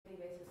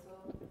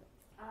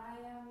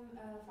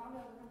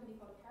founder of a company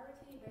called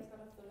Parity, based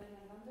out of Berlin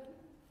and London.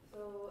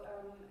 So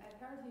at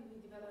Parity, we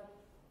develop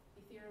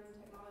Ethereum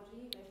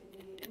technology,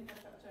 basically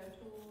infrastructure and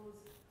tools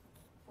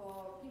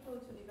for people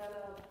to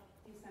develop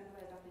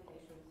decentralized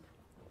applications.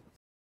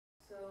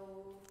 So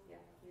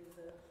yeah, here's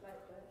a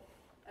slide there.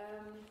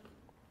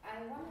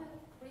 I want to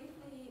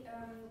briefly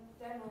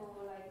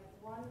demo like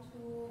one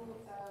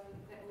tool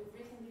that we've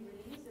recently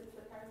released. It's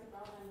the Parity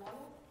browser and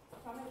wallet.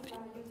 Thomas is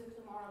going to use it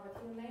tomorrow, but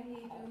he'll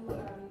mainly do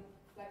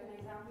like an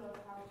example of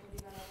how to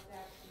develop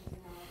that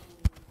using our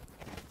tool.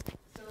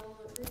 So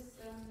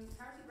this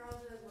Parity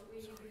browser is what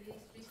we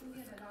released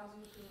recently. It allows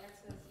you to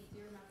access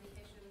Ethereum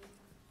applications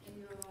in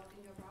your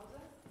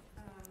browser.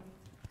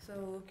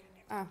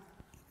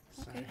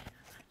 Sorry,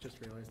 just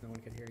realized no one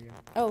could hear you.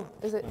 Oh,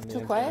 is it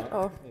too quiet?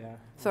 Oh, yeah.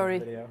 Sorry. On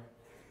the video.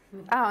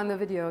 On the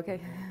video. Okay.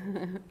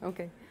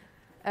 Okay.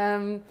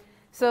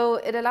 So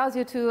it allows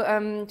you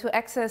to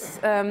access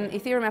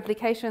Ethereum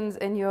applications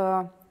in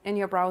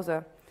your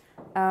browser.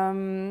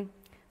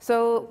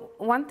 So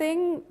one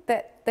thing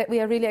that we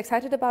are really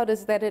excited about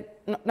is that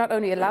it not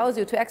only allows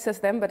you to access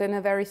them, but in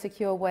a very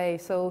secure way.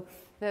 So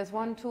there's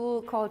one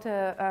tool called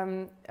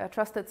a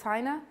trusted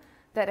signer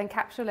that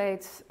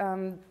encapsulates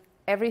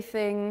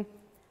everything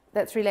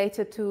that's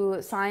related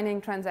to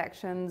signing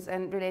transactions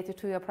and related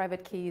to your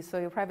private keys. So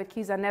your private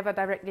keys are never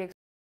directly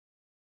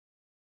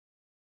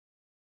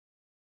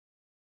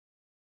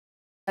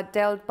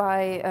dealt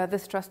by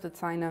this trusted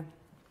signer.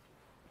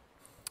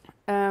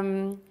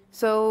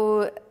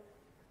 So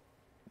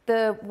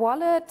the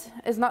wallet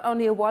is not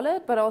only a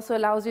wallet, but also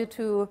allows you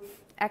to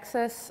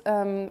access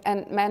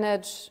and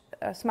manage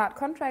smart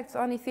contracts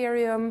on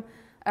Ethereum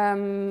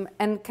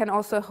and can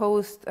also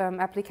host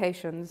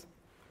applications.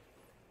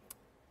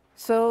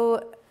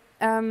 So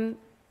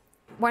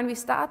when we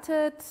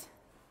started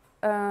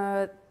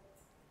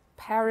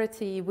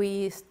Parity,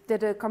 we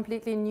did a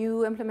completely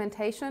new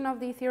implementation of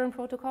the Ethereum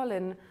protocol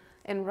in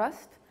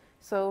Rust.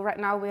 So right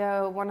now we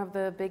are one of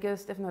the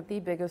biggest, if not the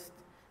biggest,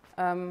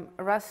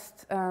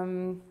 Rust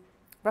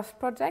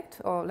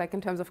project, or like in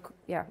terms of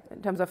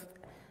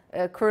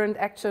current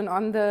action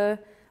on the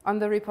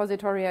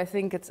repository. I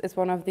think it's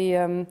one of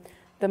the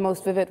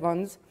most vivid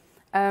ones.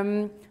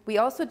 We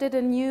also did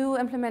a new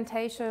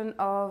implementation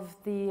of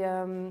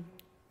the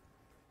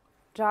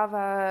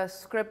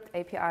JavaScript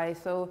API.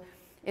 So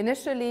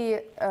initially,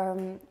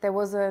 there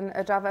was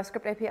a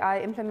JavaScript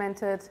API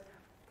implemented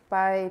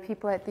by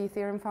people at the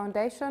Ethereum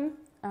Foundation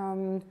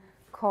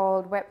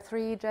called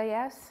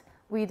Web3.js.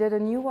 We did a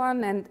new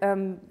one, and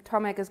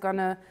Tomek is going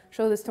to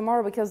show this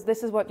tomorrow, because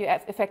this is what you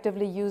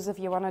effectively use if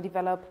you want to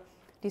develop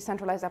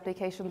decentralized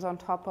applications on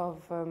top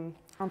of the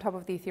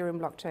Ethereum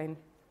blockchain.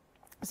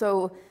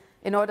 So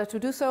in order to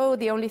do so,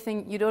 the only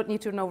thing, you don't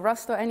need to know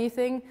Rust or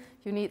anything.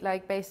 You need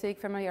like basic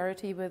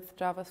familiarity with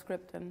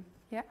JavaScript, and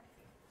yeah.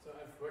 So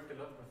I've worked a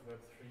lot with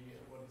Web3.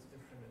 What is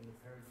different in the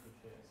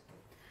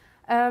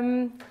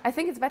Parity.js? I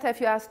think it's better if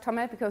you ask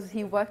Tomek, because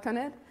he worked on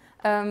it.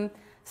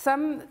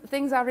 Some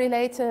things are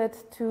related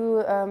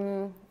to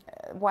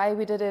why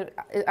we did it,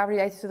 are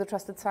related to the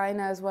trusted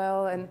signer as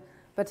well,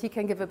 but he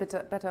can give a bit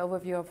better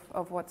overview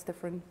of what's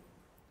different.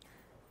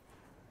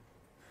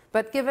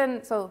 But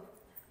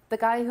the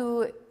guy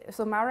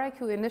Marek,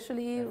 who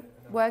initially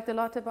worked a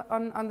lot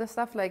on this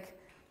stuff,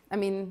 I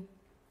mean,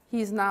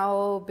 he's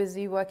now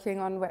busy working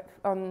on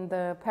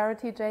the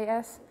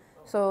Parity.js.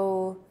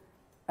 So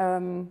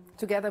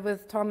together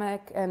with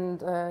Tomek,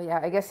 and yeah,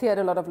 I guess he had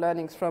a lot of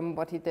learnings from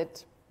what he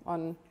did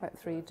on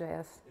Web3.js.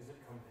 Is it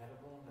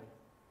compatible?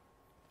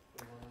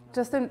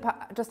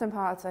 Just in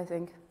parts, I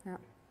think. Yeah.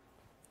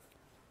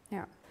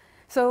 Yeah.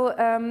 So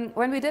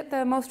when we did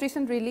the most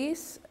recent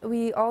release,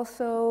 we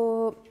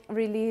also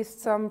released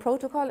some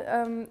protocol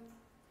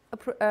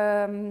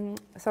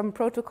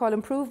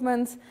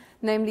improvements,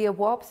 namely a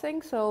warp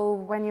sync. So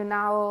when you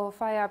now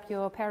fire up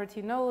your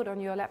Parity node on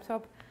your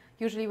laptop,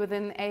 usually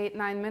within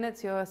 8-9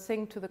 minutes, you're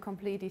synced to the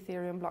complete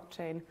Ethereum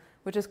blockchain,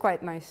 which is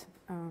quite nice.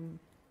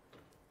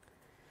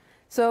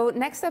 So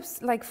next steps,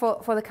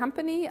 for the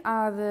company,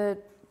 are the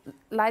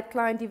light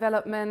client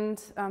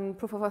development,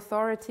 proof of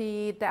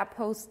authority, DApp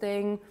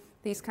hosting,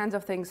 these kinds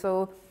of things.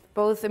 So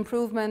both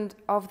improvement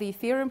of the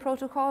Ethereum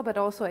protocol, but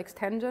also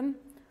extension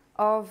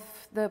of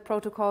the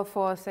protocol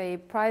for, say,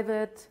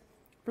 private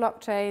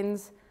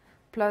blockchains,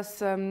 plus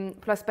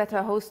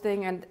better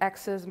hosting and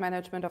access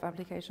management of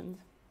applications.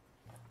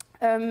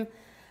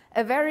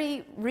 A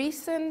very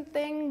recent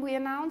thing we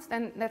announced,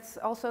 and that's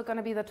also going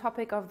to be the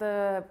topic of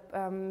the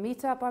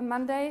meetup on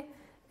Monday,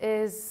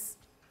 is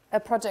a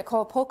project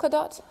called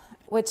Polkadot,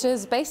 which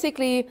is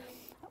basically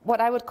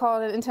what I would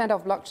call an Internet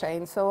of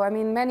Blockchain. So, I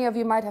mean, many of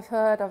you might have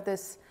heard of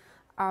this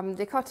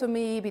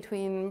dichotomy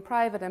between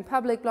private and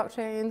public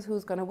blockchains,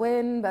 who's going to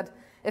win. But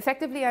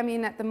effectively, I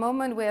mean, at the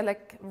moment, we're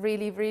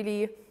really,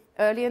 really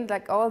early, and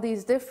all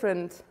these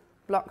different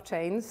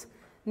blockchains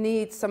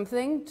need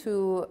something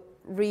to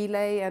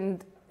relay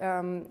and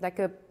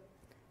a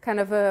kind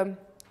of an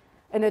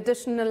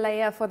additional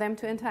layer for them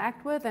to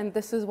interact with, and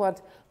this is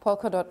what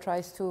Polkadot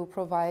tries to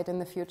provide in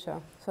the future.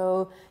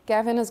 So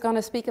Gavin is going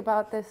to speak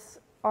about this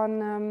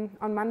on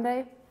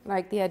Monday,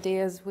 like the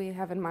ideas we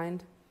have in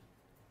mind.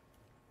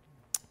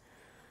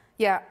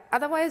 Yeah,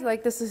 otherwise,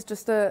 like this is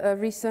just a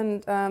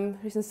recent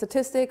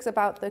statistics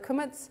about the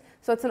commits.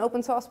 So it's an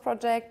open source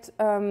project,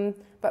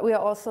 but we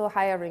are also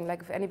hiring,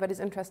 like if anybody's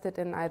interested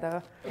in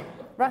either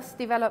Rust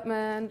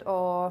development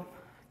or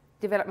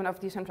development of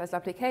decentralized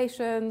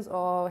applications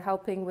or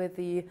helping with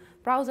the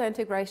browser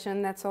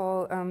integration, that's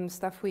all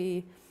stuff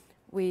we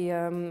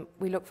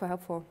look for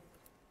help for.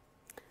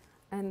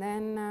 And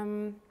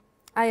then,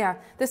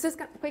 this is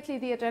quickly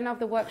the agenda of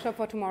the workshop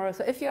for tomorrow.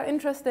 So if you're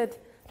interested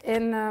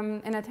in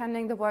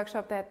attending the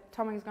workshop that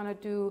Tom is going to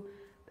do,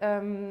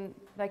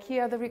 like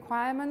here are the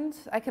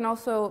requirements. I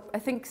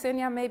think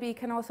Xenia maybe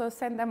can also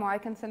send them, or I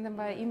can send them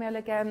by email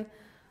again.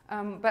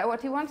 But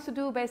what he wants to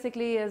do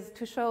basically is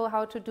to show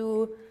how to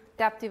do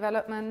DApp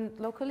development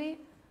locally,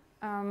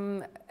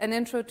 an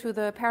intro to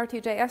the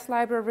Parity.js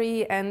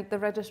library, and the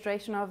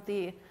registration of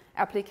the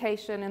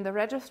application in the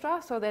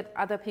registrar so that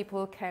other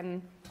people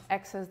can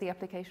access the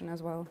application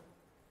as well.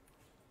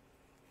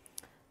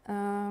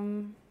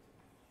 Let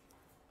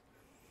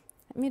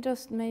me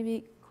just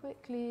maybe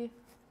quickly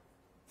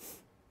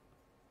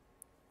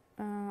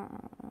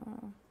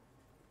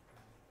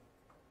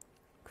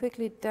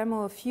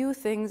demo a few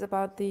things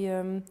about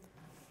the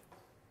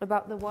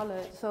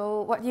wallet.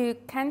 So what you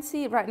can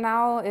see right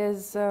now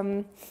is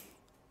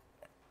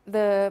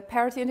the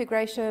Parity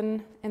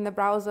integration in the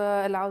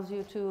browser allows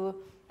you to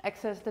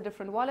access the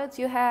different wallets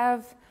you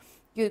have.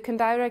 You can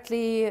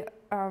directly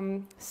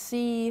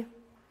see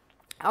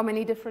how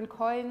many different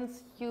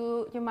coins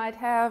you might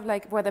have,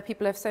 like whether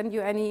people have sent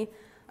you any.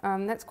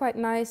 That's quite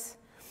nice.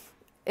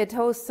 It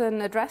hosts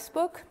an address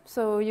book,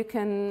 so you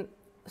can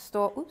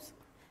store.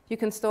 You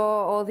can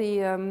store all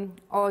the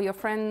all your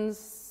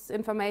friends'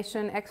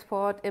 information,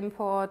 export,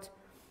 import,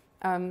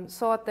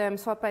 sort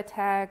by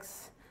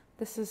tags.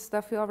 This is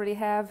stuff we already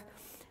have.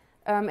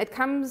 It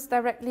comes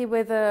directly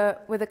with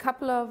a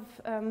couple of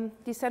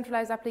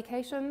decentralized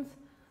applications,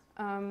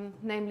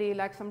 namely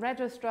like some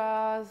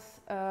registrars,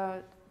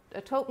 a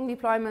token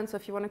deployment, so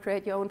if you want to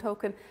create your own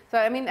token. So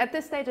I mean, at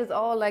this stage it's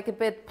all like a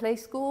bit play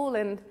school,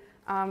 and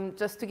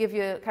just to give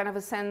you kind of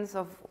a sense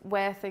of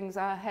where things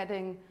are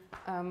heading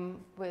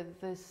with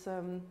this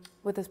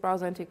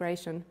browser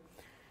integration.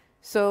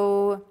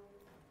 So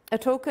the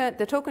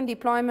token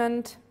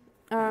deployment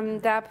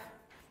DApp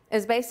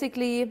is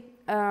basically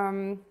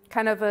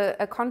kind of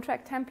a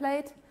contract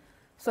template.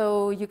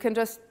 So you can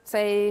just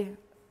say,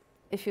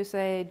 if you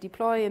say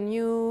deploy a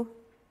new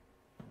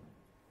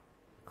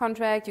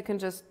contract, you can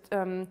just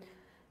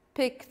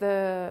pick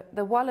the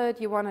wallet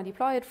you want to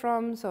deploy it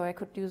from. So I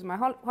could use my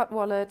hot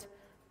wallet,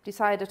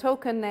 decide a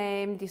token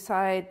name,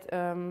 decide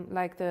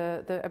like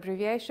the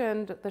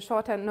abbreviation, the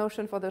shorthand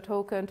notion for the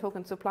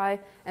token supply,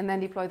 and then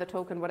deploy the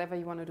token, whatever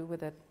you want to do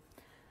with it.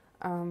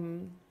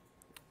 And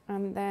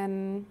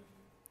then,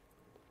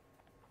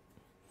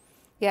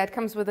 yeah, it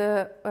comes with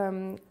a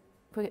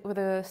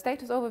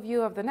status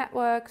overview of the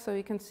network, so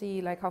you can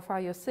see like how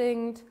far you're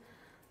synced.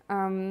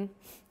 And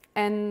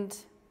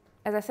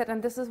as I said,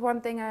 and this is one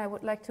thing I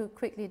would like to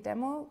quickly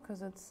demo,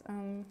 because it's,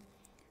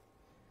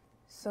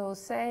 so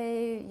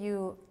say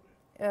you,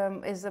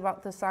 is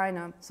about the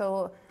sign-up.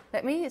 So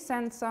let me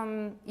send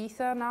some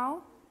Ether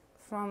now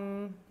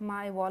from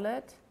my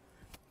wallet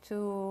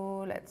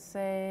to, let's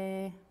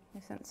say, I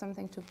sent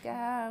something to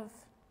Gav.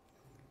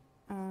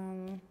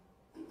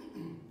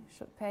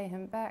 Should pay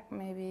him back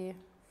maybe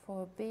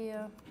for a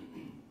beer.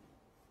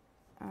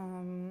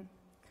 And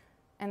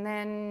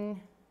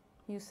then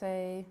you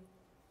say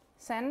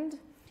send,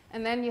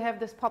 and then you have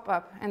this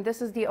pop-up, and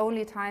this is the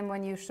only time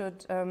when you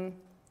should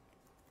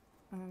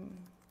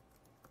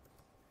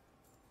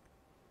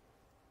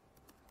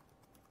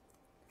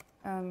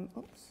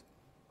oops.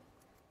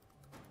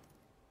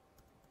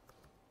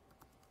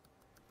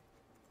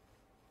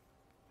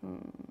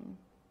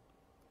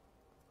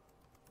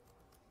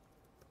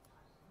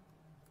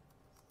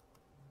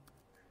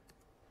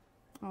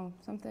 Oh,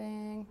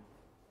 something.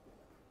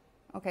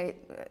 Okay,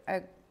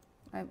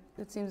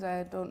 it seems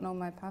I don't know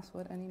my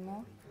password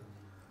anymore.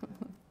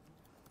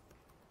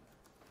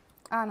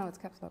 Ah, no, it's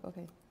caps lock.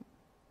 Okay.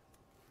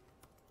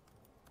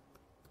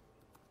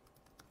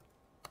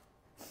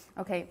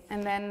 Okay,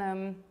 and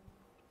then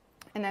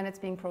it's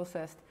being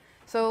processed.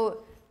 So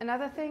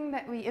another thing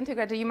that we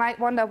integrated, you might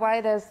wonder why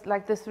there's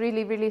like this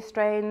really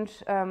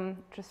strange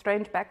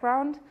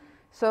background.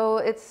 So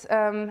it's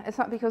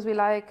not because we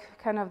like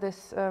kind of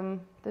this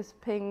this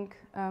pink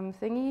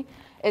thingy.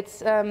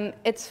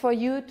 It's for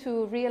you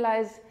to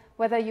realize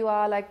whether you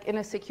are like in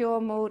a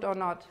secure mode or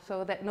not,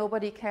 so that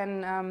nobody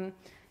can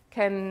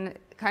kind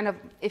of,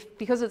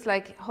 because it's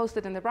like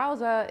hosted in the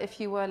browser, if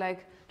you were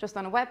like just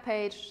on a web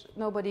page,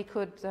 nobody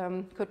could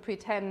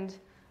pretend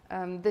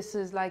this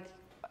is like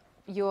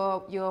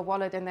your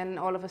wallet, and then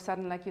all of a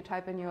sudden like you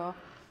type in your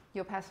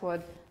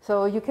password.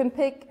 So you can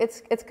pick,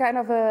 it's kind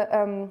of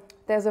a,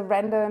 there's a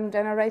random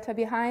generator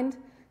behind.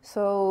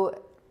 So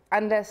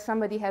unless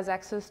somebody has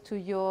access to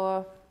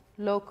your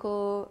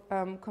local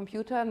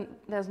computer,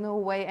 there's no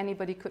way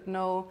anybody could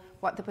know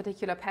what the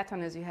particular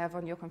pattern is you have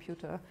on your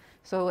computer.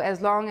 So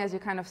as long as you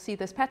kind of see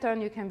this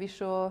pattern, you can be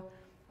sure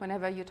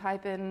whenever you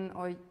type in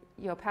or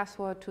your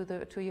password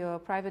to your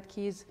private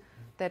keys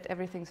that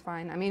everything's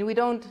fine. I mean, we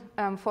don't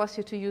force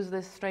you to use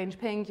this strange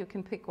ping. You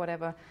can pick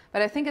whatever.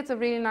 But I think it's a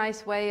really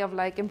nice way of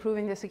like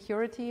improving the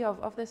security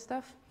of this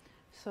stuff.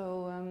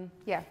 So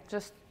yeah,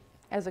 just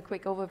as a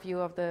quick overview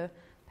of the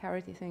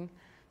Parity thing.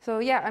 So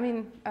yeah, I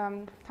mean,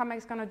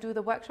 Tomek's going to do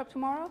the workshop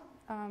tomorrow.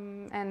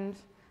 And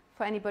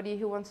for anybody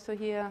who wants to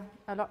hear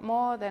a lot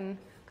more, then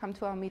come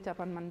to our meetup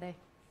on Monday.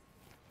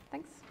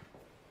 Thanks.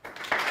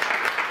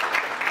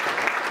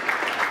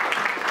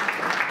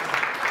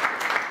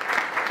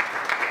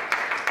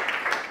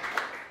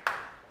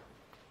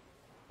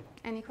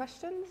 Any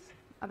questions?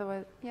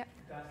 Otherwise, yeah.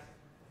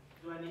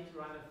 Do I need to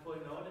run a full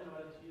node in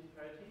order to use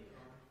Parity?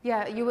 Or?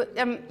 Yeah,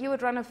 you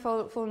would run a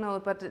full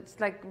node, but it's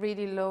like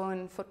really low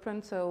in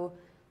footprint. So,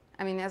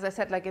 I mean, as I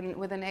said, like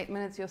within 8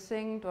 minutes you're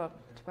synced, or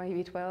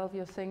maybe 12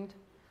 you're synced.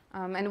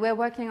 And we're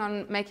working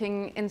on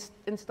making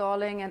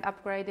installing and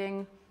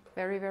upgrading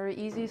very, very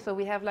easy. So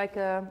we have like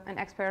an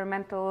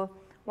experimental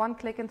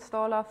one-click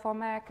installer for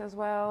Mac as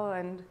well,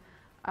 and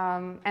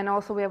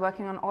also we are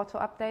working on auto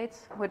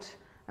updates, which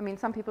I mean,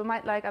 some people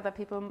might like, other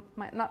people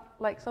might not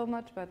like so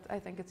much, but I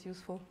think it's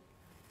useful.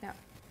 Yeah.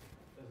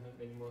 Doesn't it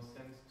make more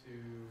sense to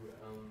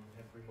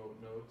have remote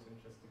nodes and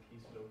just the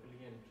keys locally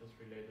and just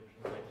relay the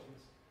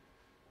transactions?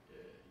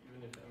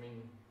 Even if, I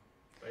mean,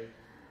 right?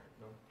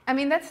 No. I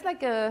mean, that's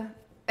like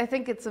I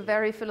think it's a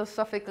very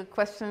philosophical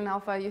question, how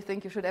far you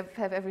think you should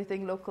have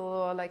everything local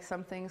or like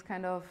some things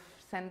kind of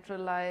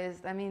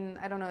centralized. I mean,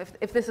 I don't know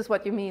if this is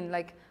what you mean,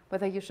 like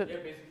whether you should... Yeah,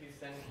 basically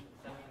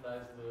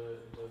centralize the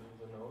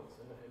nodes,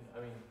 and I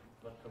mean,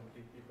 not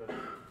completely, but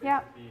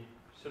basically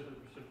should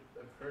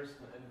a person,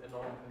 a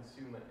normal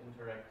consumer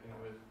interacting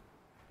with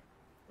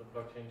the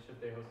blockchain, should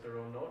they host their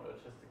own node or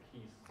just the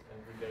keys and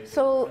relay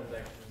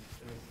transactions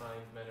in a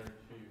signed manner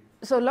to you?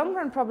 So long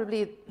run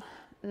probably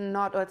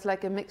not, or it's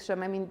like a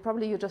mixture. I mean,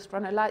 probably you just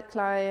run a light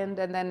client,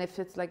 and then if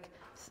it's like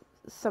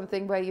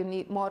something where you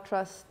need more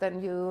trust,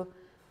 then you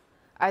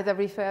either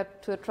refer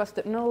to a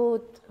trusted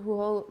node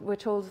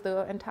which holds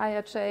the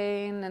entire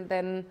chain, and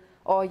then,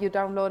 or you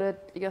download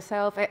it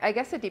yourself. I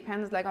guess it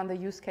depends like on the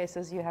use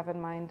cases you have in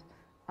mind.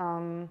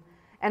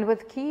 And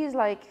with keys,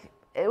 like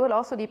it will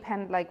also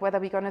depend like whether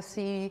we're going to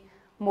see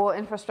more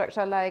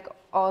infrastructure like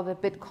all the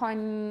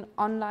Bitcoin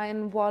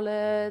online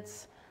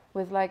wallets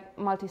with like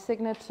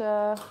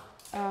multi-signature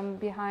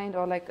behind,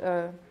 or like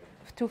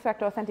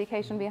two-factor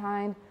authentication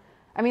behind.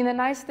 I mean, the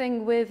nice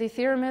thing with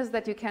Ethereum is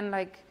that you can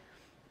like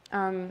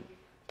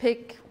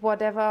pick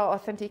whatever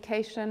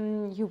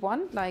authentication you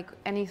want, like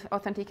any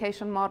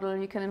authentication model.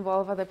 You can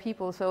involve other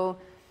people. So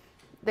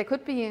there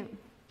could be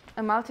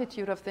a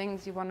multitude of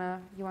things you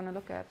wanna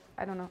look at.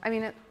 I don't know. I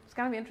mean, it's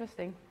gonna be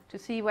interesting to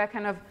see where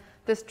kind of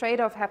this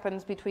trade-off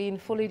happens between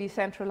fully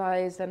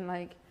decentralized and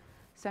like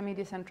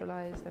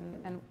semi-decentralized,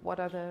 and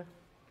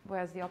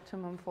where's the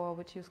optimum for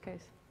which use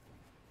case.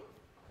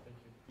 Thank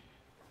you.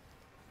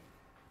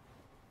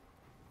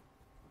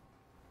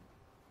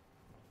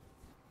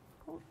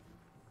 Cool.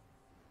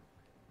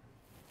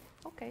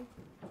 Okay.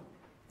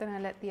 Then I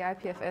let the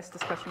IPFS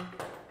discussion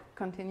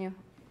continue.